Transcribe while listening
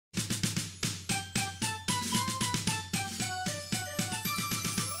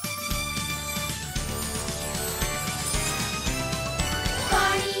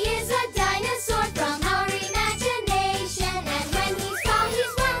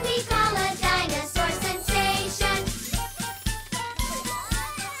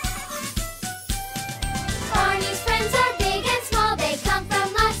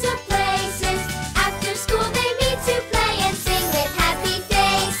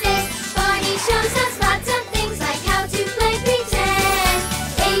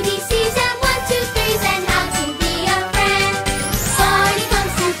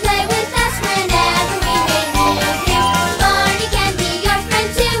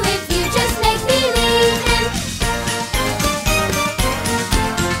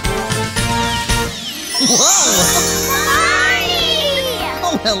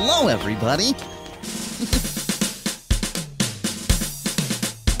hello, everybody.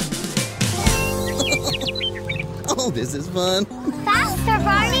 Oh, this is fun. Faster,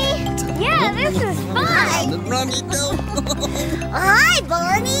 Barney. Yeah, this is fun. Run, you go. Hi,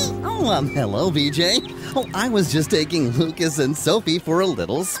 Barney. Oh, hello, BJ. Oh, I was just taking Lucas and Sophie for a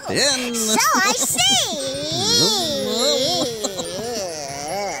little spin. So I see.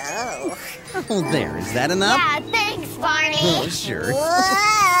 Oh, there. Is that enough? Yeah, thanks, Barney. Oh, sure.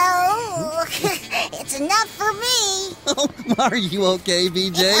 Whoa. It's enough for me. Oh, are you okay,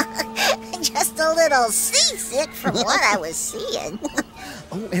 BJ? Just a little seasick from what I was seeing.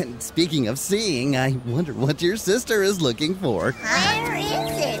 Oh, and speaking of seeing, I wonder what your sister is looking for. Where is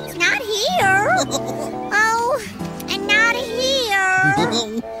it? Not here. Oh, and not here.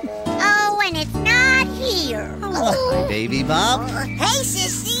 Oh, and it's not here. Hi, baby Bob. Hey,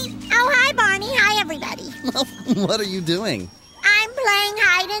 Sissy. Oh, hi, Barney. Hi, everybody. What are you doing? I'm playing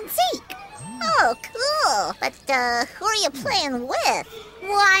hide and seek. Oh, cool. But, who are you playing with?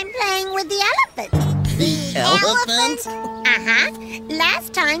 Well, I'm playing with the elephant. The elephant? Uh-huh.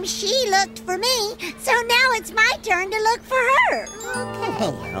 Last time she looked for me, so now it's my turn to look for her. Okay.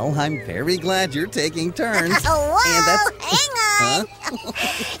 Oh, well, I'm very glad you're taking turns. Whoa, And that's... hang on.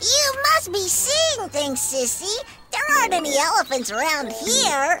 You must be seeing things, Sissy. There aren't any elephants around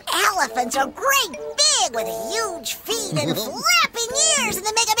here. Elephants are great big with huge feet and flapping ears, and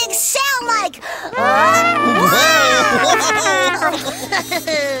they make a big sound like...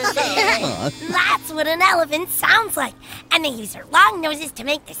 That's what an elephant sounds like. And they use their long noses to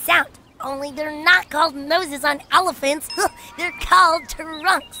make the sound. Only they're not called noses on elephants. They're called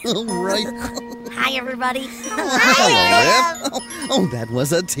trunks. Oh, right. Hi, everybody. Hello, Riff. Oh, that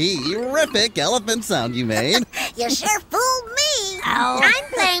was a terrific elephant sound you made. You sure fooled me. Oh. I'm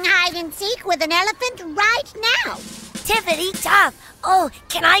playing hide and seek with an elephant right now. Tiffany, Tough. Oh,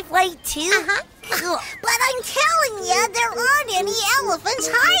 can I play too? Uh-huh. But I'm telling you, there aren't any elephants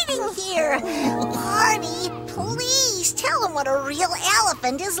hiding here. Barney, please tell them what a real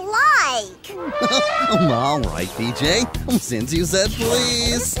elephant is like. All right, BJ. Since you said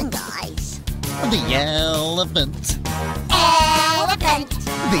please. Listen, guys. The elephant. Elephant.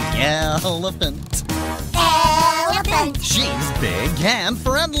 The elephant. Elephant. She's big and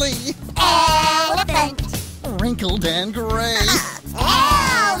friendly. Elephant. Wrinkled and gray.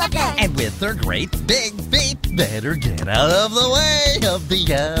 Elephant. And with her great big feet, better get out of the way of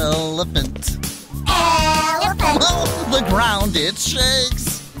the elephant. Elephant. Oh, the ground it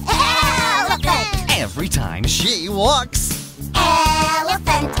shakes Elephant. every time she walks.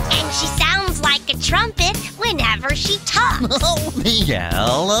 Elephant. And she sounds like a trumpet whenever she talks. Oh, the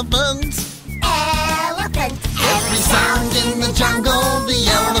elephant. Elephant. Every sound in the jungle the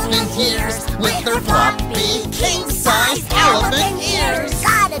elephant hears with her floppy king-size elephant ears.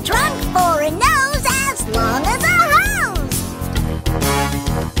 Got a trunk for a nose as long as a hose.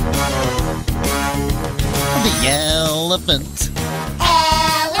 The elephant.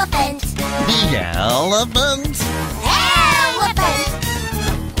 Elephant. The elephant. Elephant.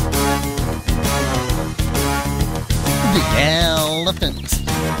 The elephant.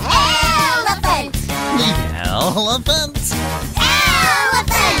 Elephant. The elephant.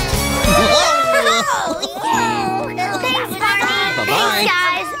 Elephant. Whoa! Thanks, Barney. Bye-bye.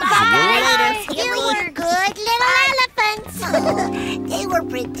 Guys. See you later. You were good little elephants. They were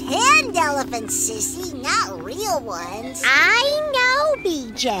pretend elephants, Sissy, not real ones. I know,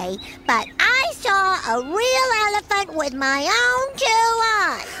 BJ, but I saw a real elephant with my own 2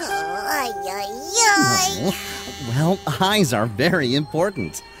 eyes. Ay, ay, ay. Well, eyes are very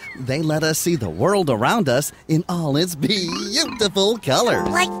important. They let us see the world around us in all its beautiful colors.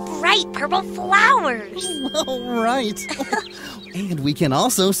 Like bright purple flowers. Oh, right. And we can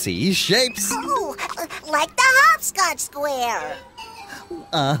also see shapes. Oh, like the hopscotch square.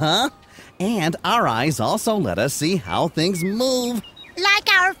 Uh-huh. And our eyes also let us see how things move. Like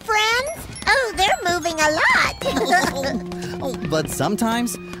our friends? Oh, they're moving a lot. Oh, but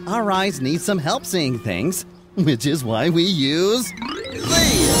sometimes our eyes need some help seeing things, which is why we use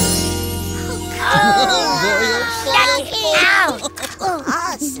these. Check it out.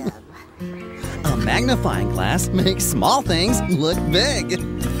 Awesome. A magnifying glass makes small things look big.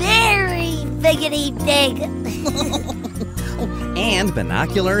 Very biggity big. And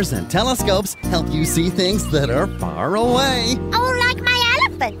binoculars and telescopes help you see things that are far away. Oh, like my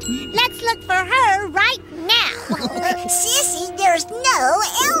elephant. Let's look for her right now. Sissy, there's no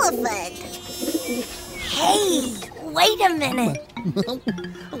elephant. Hey, wait a minute.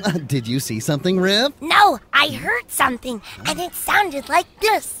 Did you see something, Riff? No, I heard something, and it sounded like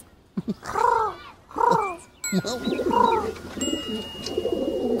this.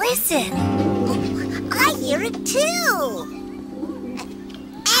 Listen. I hear it too.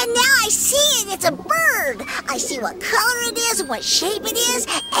 And now I see it. It's a bird. I see what color it is and what shape it is,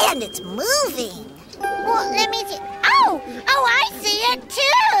 and it's moving. Well, let me see. Oh, I see it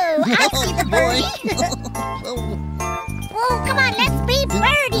too. I see the birdie. Well, come on, let's be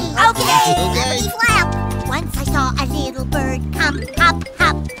birdie. Okay. Flap. Once I saw a little bird come hop,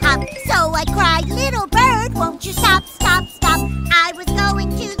 hop, hop. So I cried, little bird, won't you stop, stop, stop? I was going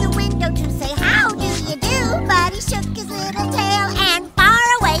to the window to say, how do you do? But he shook his little tail and far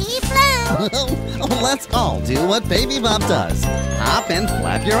away he flew. Let's all do what Baby Bop does. Hop and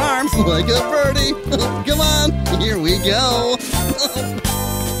flap your arms like a birdie. Come on, here we go.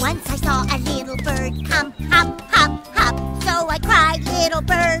 Once I saw a little bird come hop, hop, hop. So I cried, little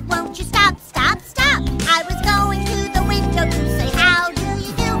bird, won't you stop, stop, stop? I was going to the window to say, how do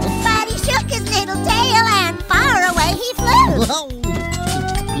you do? But he shook his little tail and far away he flew.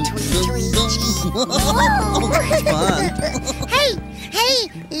 Fun. Hey,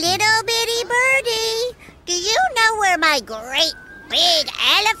 little bitty birdie, do you know where my great big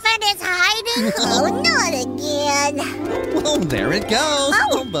elephant is hiding? Oh, not again. Oh, there it goes.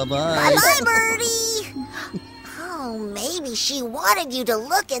 Bye-bye. Bye-bye, birdie. Oh, maybe she wanted you to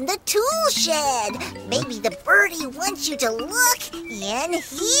look in the tool shed. Maybe the birdie wants you to look in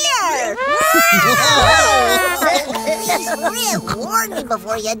here. Please, Riff, warn me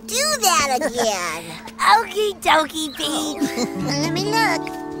before you do that again. Okie dokie, Bee. Let me look.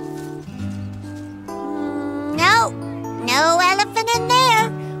 No elephant in there.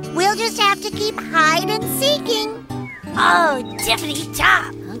 We'll just have to keep hide and seeking. Oh, tippity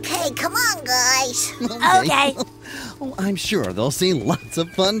top. Okay, come on, guys. Okay. Oh, I'm sure they'll see lots of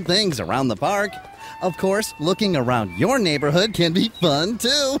fun things around the park. Of course, looking around your neighborhood can be fun,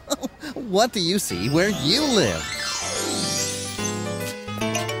 too. What do you see where you live?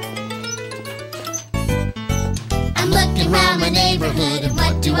 I'm looking around my neighborhood and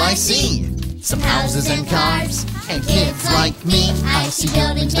what do I see? Some houses and cars and kids like me. I see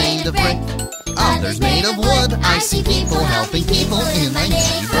buildings made of brick, others made of wood. I see people helping people in my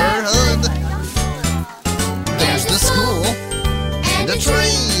neighborhood. There's the school and a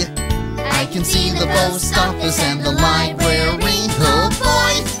tree. I can see the post office and the library. Oh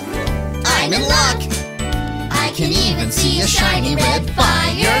boy, I'm in luck. I can even see a shiny red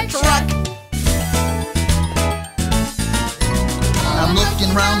fire truck. I'm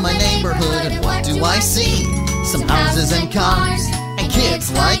looking around my neighborhood and what do I see? Some houses and cars and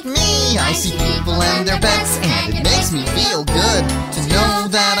kids like me. I see people and their pets and it makes me feel good to know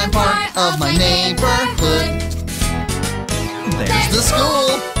that I'm part of my neighborhood. There's the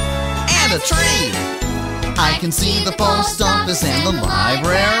school and a tree. I can see the post office and the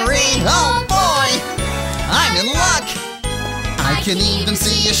library. Oh boy, I'm in luck. I can even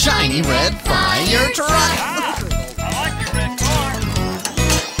see a shiny red fire truck.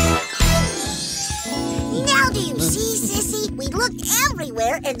 Now do you see, Sissy? We looked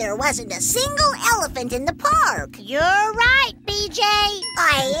everywhere and there wasn't a single elephant in the park. You're right, BJ.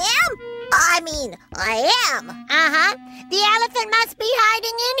 I am? I am. Uh-huh. The elephant must be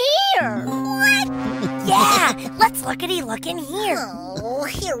hiding in here. What? Yeah, let's look in here. Oh,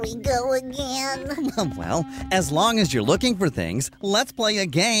 here we go again. Well, as long as you're looking for things, let's play a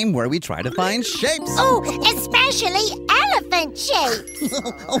game where we try to find shapes. Oh, especially elephant shapes.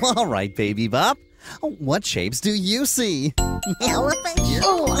 Oh, all right, Baby Bop. What shapes do you see? Elephant?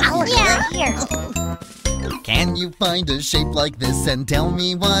 Oh, yeah, here. Can you find a shape like this and tell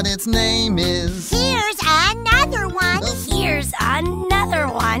me what its name is? Here's another one. Here's another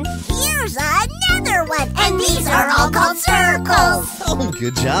one. Here's another one. And these are all called circles. Oh,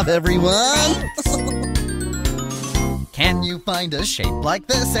 good job, everyone. Can you find a shape like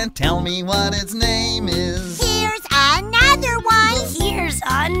this and tell me what its name is? Here's another one. Here's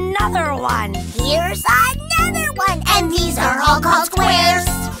another one. Here's another one. And these are all called squares.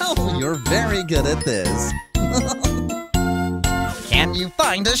 Oh, you're very good at this. Can you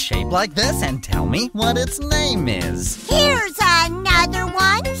find a shape like this and tell me what its name is? Here's another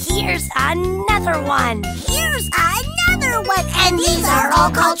one. Here's another one. Here's another one. And these are all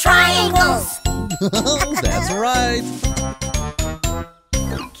called triangles. Oh, that's right.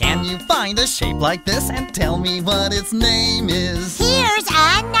 Can you find a shape like this and tell me what its name is? Here's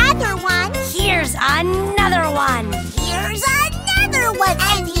another one. Here's another one. Here's another one.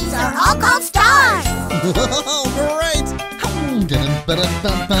 And these are all called stars. Oh, great!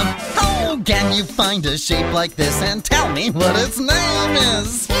 Oh, can you find a shape like this and tell me what its name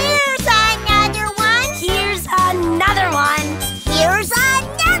is? Here's another one. Here's another one. Here's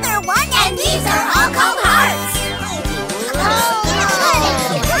another one. And these are all called hearts.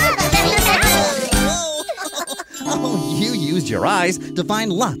 your eyes to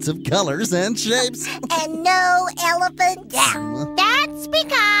find lots of colors and shapes. And no elephants? Yeah, that's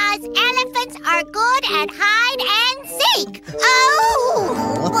because elephants are good at hide and seek.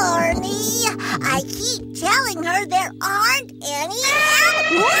 Oh, Barney, I keep telling her there aren't any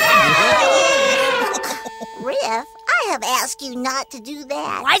elephants. Riff, I have asked you not to do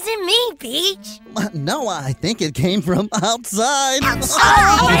that. Wasn't me, Peach. No, I think it came from outside.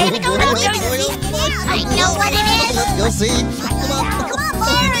 Outside? Oh, Let's here we go. go. I know what it is. Let's go see. Come on.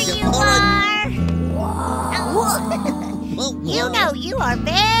 There you All are. Well, You know you are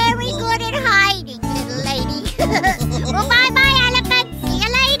very good at hiding, little lady. Well, bye-bye, elephant. See you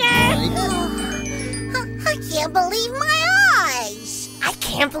later. I can't believe my eyes. I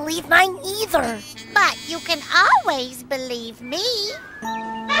can't believe mine either. But you can always believe me.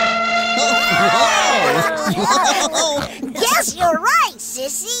 Yes, you're right,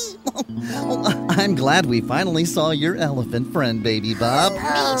 Sissy. I'm glad we finally saw your elephant friend, Baby Bob. Me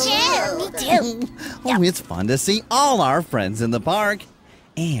too. Oh, it's fun to see all our friends in the park.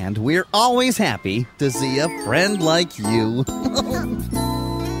 And we're always happy to see a friend like you.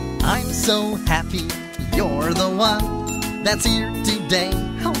 I'm so happy you're the one that's here today,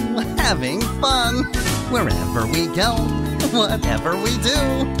 having fun. Wherever we go, whatever we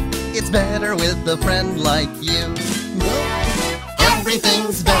do, it's better with a friend like you.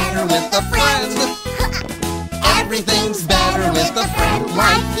 Everything's better with a friend. Everything's better with a friend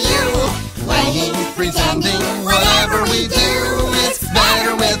like you. Playing, pretending, whatever we do, it's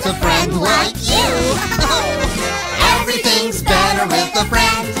better with a friend like you. Everything's better with a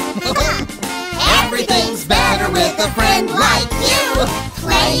friend. Everything's better with a friend like you.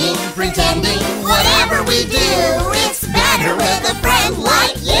 Playing, pretending, whatever we do, it's better with a friend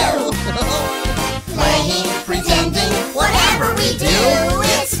like you. Playing, pretending, whatever we do,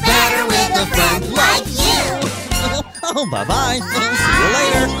 it's better with a friend like you. Oh, bye-bye. See you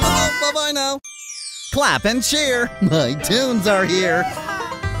later. Oh, bye-bye now. Clap and cheer. My tunes are here.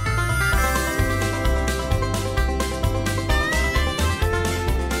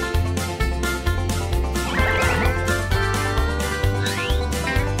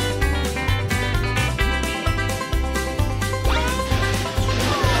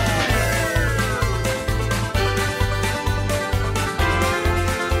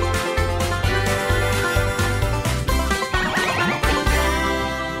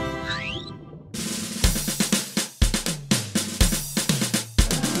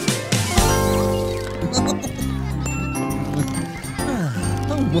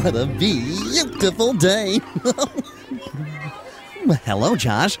 What a beautiful day. Hello,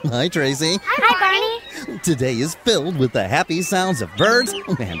 Josh. Hi, Tracy. Hi, Barney. Today is filled with the happy sounds of birds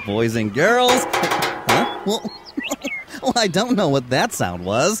and boys and girls. Huh? Well, I don't know what that sound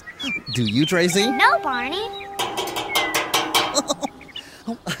was. Do you, Tracy? No, Barney.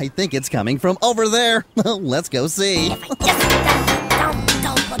 I think it's coming from over there. Let's go see.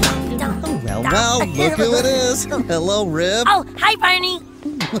 Well, look who it is. Hello, Riff. Oh, hi, Barney.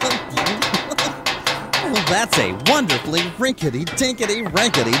 Well, that's a wonderfully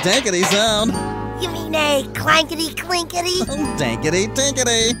rinkety-tinkety-rankety-tankety sound. You mean a clankety-clinkety?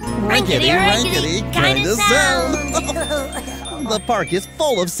 Dankety-tinkety, rankety-rankety kind of sound. The park is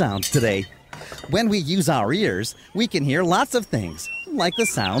full of sounds today. When we use our ears, we can hear lots of things, like the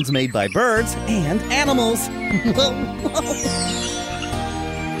sounds made by birds and animals.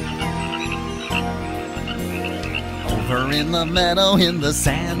 Over in the meadow, in the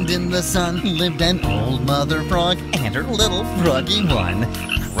sand, in the sun, lived an old mother frog and her little froggy one.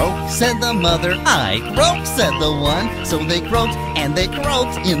 Croak, said the mother, I croak, said the one. So they croaked and they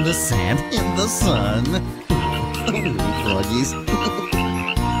croaked in the sand, in the sun. Froggies.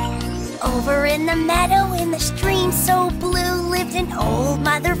 Over in the meadow, in the stream so blue, lived an old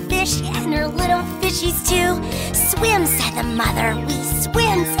mother fish and her little fishies too. Swim, said the mother, we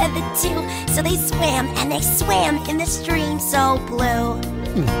swim, said the two. So they swam and they swam in the stream so blue.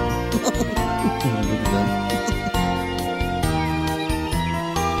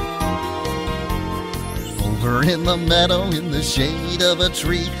 Over in the meadow, in the shade of a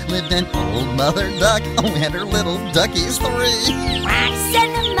tree, lived an old mother duck, and her little duckies three. Quack,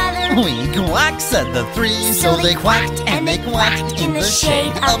 said the mother. We quack, said the three, so they quacked and they quacked in the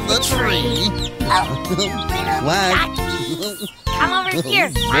shade of the tree. Oh, little Quack. duckies. Come over here.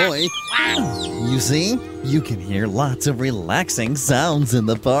 Boy, Quack. you see, you can hear lots of relaxing sounds in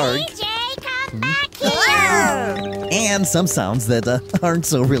the park. BJ, come back here. And some sounds that aren't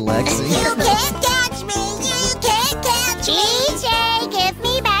so relaxing. You can't catch me. You can't catch me. BJ, give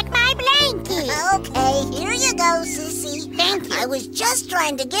me back my blankie. Okay, here you go, Sissy. Thank you. I was just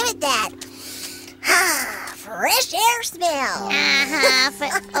trying to give it that fresh air smell.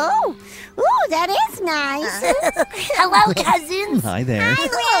 Oh, that is nice. Hello, cousins. Hi there. Hi,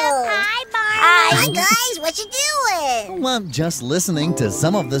 Riff. Hi, Barney. Hi, guys. What you doing? Well, I'm just listening to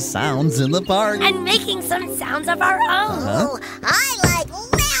some of the sounds in the park. And making some sounds of our own. Oh, I like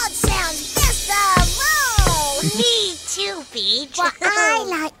loud sounds best of all. Me too, Peach. Well, I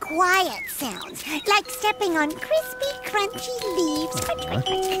like quiet sounds, like stepping on crispy, crunchy leaves.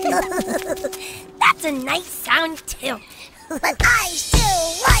 That's a nice sound, too. But I still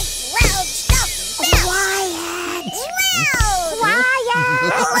like loud stuff best. Quiet. Loud.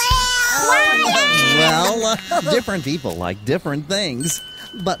 Well, different people like different things.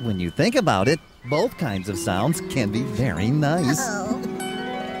 But when you think about it, both kinds of sounds can be very nice. Oh.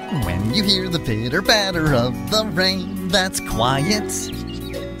 When you hear the pitter-patter of the rain, that's quiet,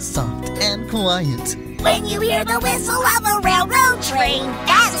 soft and quiet. When you hear the whistle of a railroad train,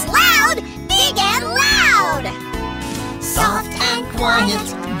 that's loud, big and loud. Soft and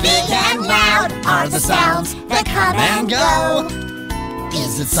quiet, big and loud are the sounds that come and go.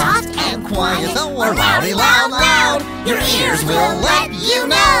 Is it soft and quiet or rowdy loud loud? Your ears will let you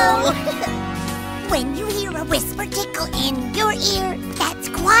know. When you hear a whisper tickle in your ear, that's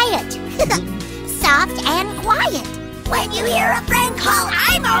quiet. Soft and quiet. When you hear a friend call,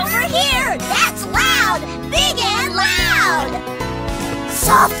 I'm over here, that's loud, big and loud.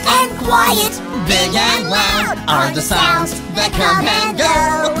 Soft and quiet, big and loud are the sounds that come and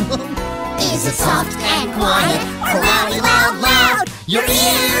go. Is it soft and quiet or rowdy loud loud? Your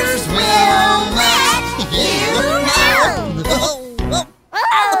ears will let you know.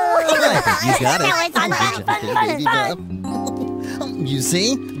 You got it. You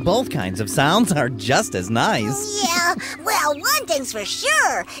see, both kinds of sounds are just as nice. Yeah, well, one thing's for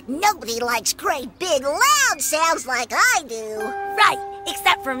sure. Nobody likes great big loud sounds like I do. Right,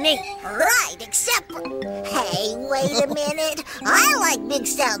 except for me. Right, except for... Hey, wait a minute. I like big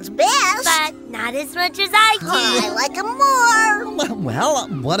sounds best. But not as much as I do. I like them more. Well,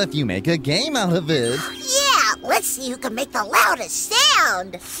 what if you make a game out of it? Yeah, let's see who can make the loudest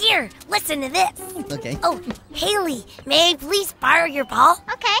sound. Here, listen to this. Okay. Oh, Haley, may I please borrow your ball?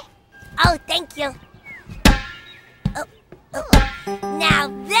 Okay. Oh, thank you. Oh. Now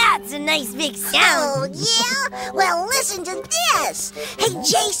that's a nice big Oh, sound. yeah? Well, listen to this. Hey,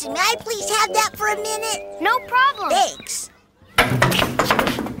 Jason, may I please have that for a minute? No problem. Thanks.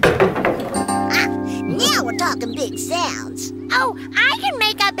 Now we're talking big sounds. Oh, I can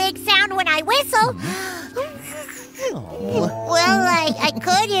make a big sound when I whistle. Well, I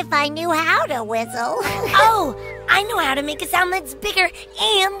could if I knew how to whistle. Oh, I know how to make a sound that's bigger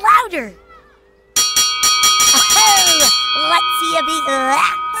and louder. Oh, let's see a big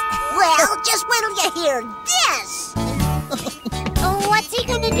that. Well, just wait till you hear this. Oh, what's he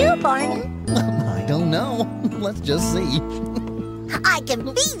gonna do, Barney? I don't know. Let's just see. I can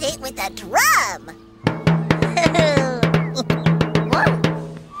beat it with a drum.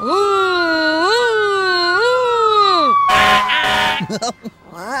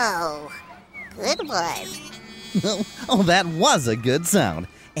 Whoa, good one. Oh, that was a good sound.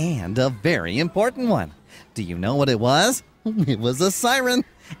 And a very important one. Do you know what it was? It was a siren.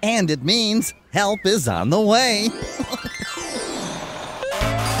 And it means help is on the way.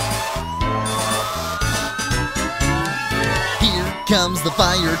 Here comes the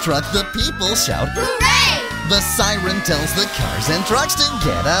fire truck, the people shout, Hooray! The siren tells the cars and trucks to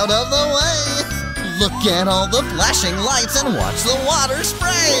get out of the way. Look at all the flashing lights and watch the water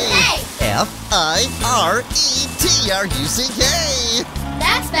spray. Hey! F-I-R-E-T-R-U-C-K.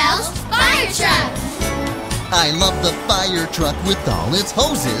 That spells fire truck. I love the fire truck with all its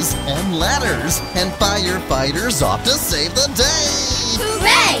hoses and ladders and firefighters off to save the day.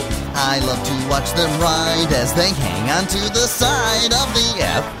 Hooray! I love to watch them ride as they hang onto the side of the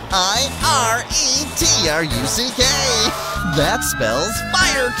F-I-R-E-T-R-U-C-K. That spells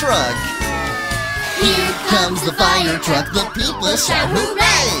fire truck. Here comes the fire truck, the people shout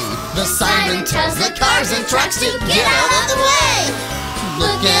hooray! The siren tells the cars and trucks to get out of the way.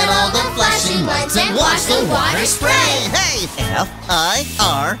 Look at all the flashing lights and watch the water spray. Hey!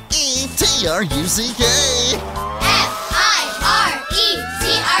 F-I-R-E-T-R-U-C-K. F-I-R-E-T-R-U-C-K.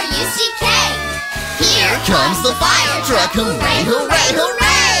 Here comes the fire truck, hooray, hooray,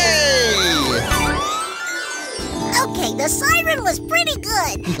 hooray! Okay, the siren was pretty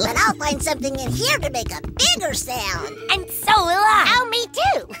good, but I'll find something in here to make a bigger sound. And so will I. Oh, me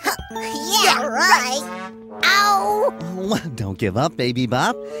too. Yeah, right. Ow! Oh, don't give up, Baby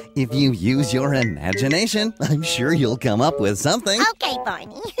Bop. If you use your imagination, I'm sure you'll come up with something. Okay,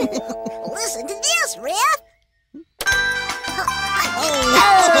 Barney. Listen to this, Riff.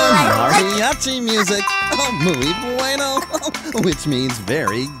 Oh, Mariachi music. Oh, muy bueno. Which means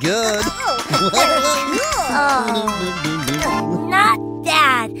very good. Not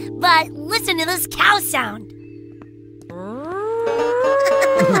that, but listen to this cow sound.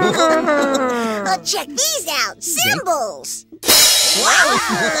 Oh, check these out. Cymbals.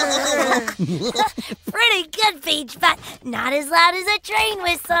 Pretty good, Peach, but not as loud as a train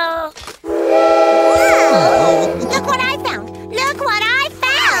whistle. Whoa! Look what I found. Look what I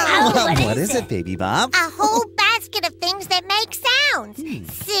found. What is it, Baby Bob? A whole basket of things that make sounds.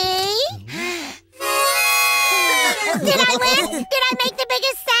 See? Did I win? Did I make the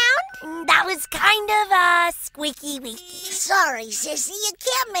biggest sound? That was kind of squeaky weaky. Sorry, Sissy. You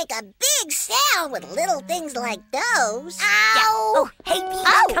can't make a big sound with little things like those. Ow! Yeah. Oh, hey,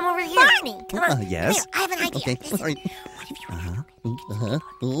 Peach, come over here. Barney. Come on. Yes? Come here. I have an idea. Okay, Listen. sorry. What if you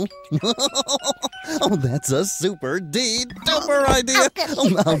Oh, that's a super duper idea.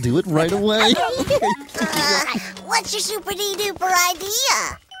 Oh, I'll do it right away. What's your super duper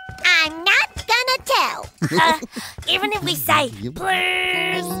idea? I'm not gonna tell. even if we say,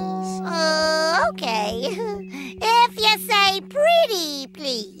 please? Okay. If you say pretty,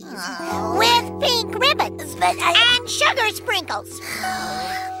 please. With pink ribbons and sugar sprinkles.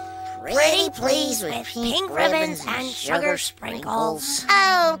 Pretty please with pink ribbons and sugar sprinkles.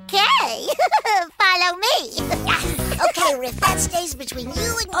 Okay. Follow me. Okay, Riff, that stays between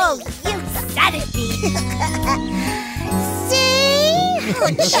you and me. Oh, you said it, Bee. See?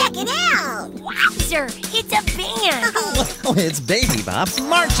 Check it out. Wowzer, it's a band. Oh, it's Baby Bop's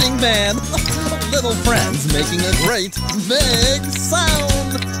marching band. Little friends making a great big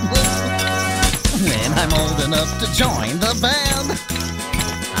sound. When I'm old enough to join the band,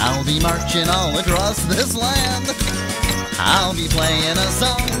 I'll be marching all across this land. I'll be playing a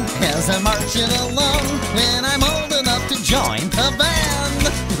song as I'm marching along when I'm old enough to join the band.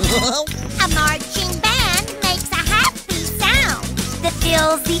 A marching band makes a happy sound That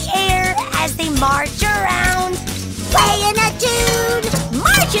fills the air as they march around. playing a tune,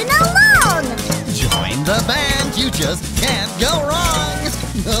 marching along. Join the band, you just can't go wrong.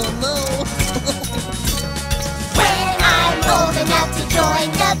 Oh no. When I'm old enough to join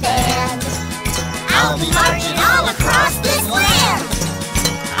the band, I'll be marching all across this land.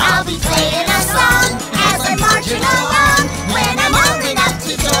 I'll be playing a song as I'm marching along when I'm old enough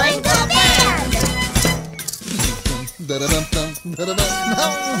to join the band. When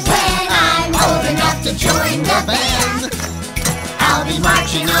I'm old enough to join the band, I'll be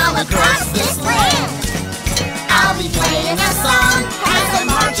marching all across this land. I'll be playing a song as I'm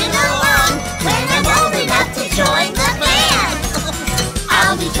marching along when I'm old enough to join the band.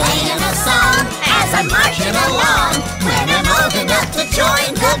 I'll be playing a song as I'm marching along when I'm old enough to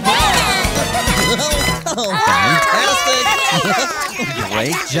join the band. Oh, fantastic!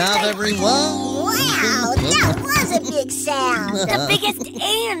 Great job, everyone! Wow, that was a big sound. The biggest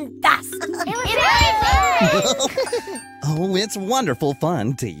and best. Oh, it's wonderful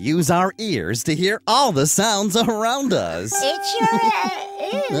fun to use our ears to hear all the sounds around us. It sure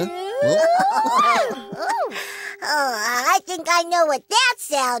is. Oh, I think I know what that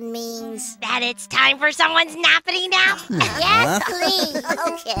sound means. That it's time for someone's nappity nap. Yes, please.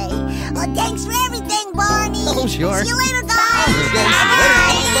 Okay. Well, thanks for everything, Barney. Oh, sure. See you later, guys. Okay,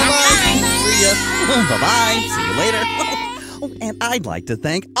 see you later. Bye-bye. See you later. Oh, and I'd like to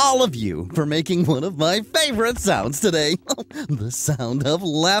thank all of you for making one of my favorite sounds today. The sound of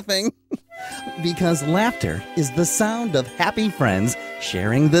laughing. Because laughter is the sound of happy friends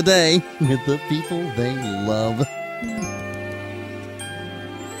sharing the day with the people they love.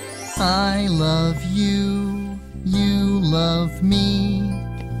 I love you, you love me.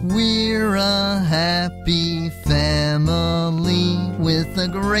 We're a happy family with a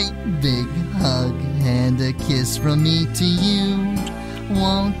great big hug and a kiss from me to you.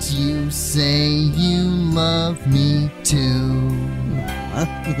 Won't you say you love me too?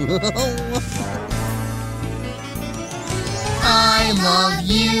 I love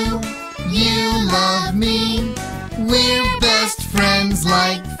you, you love me. We're best friends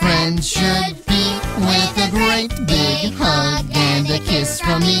like friends should be. With a great big hug and a kiss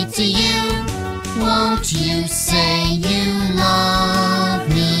from me to you. Won't you say you love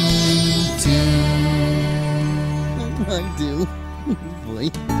me too? I do.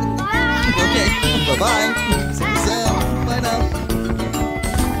 Boy. Okay, bye-bye.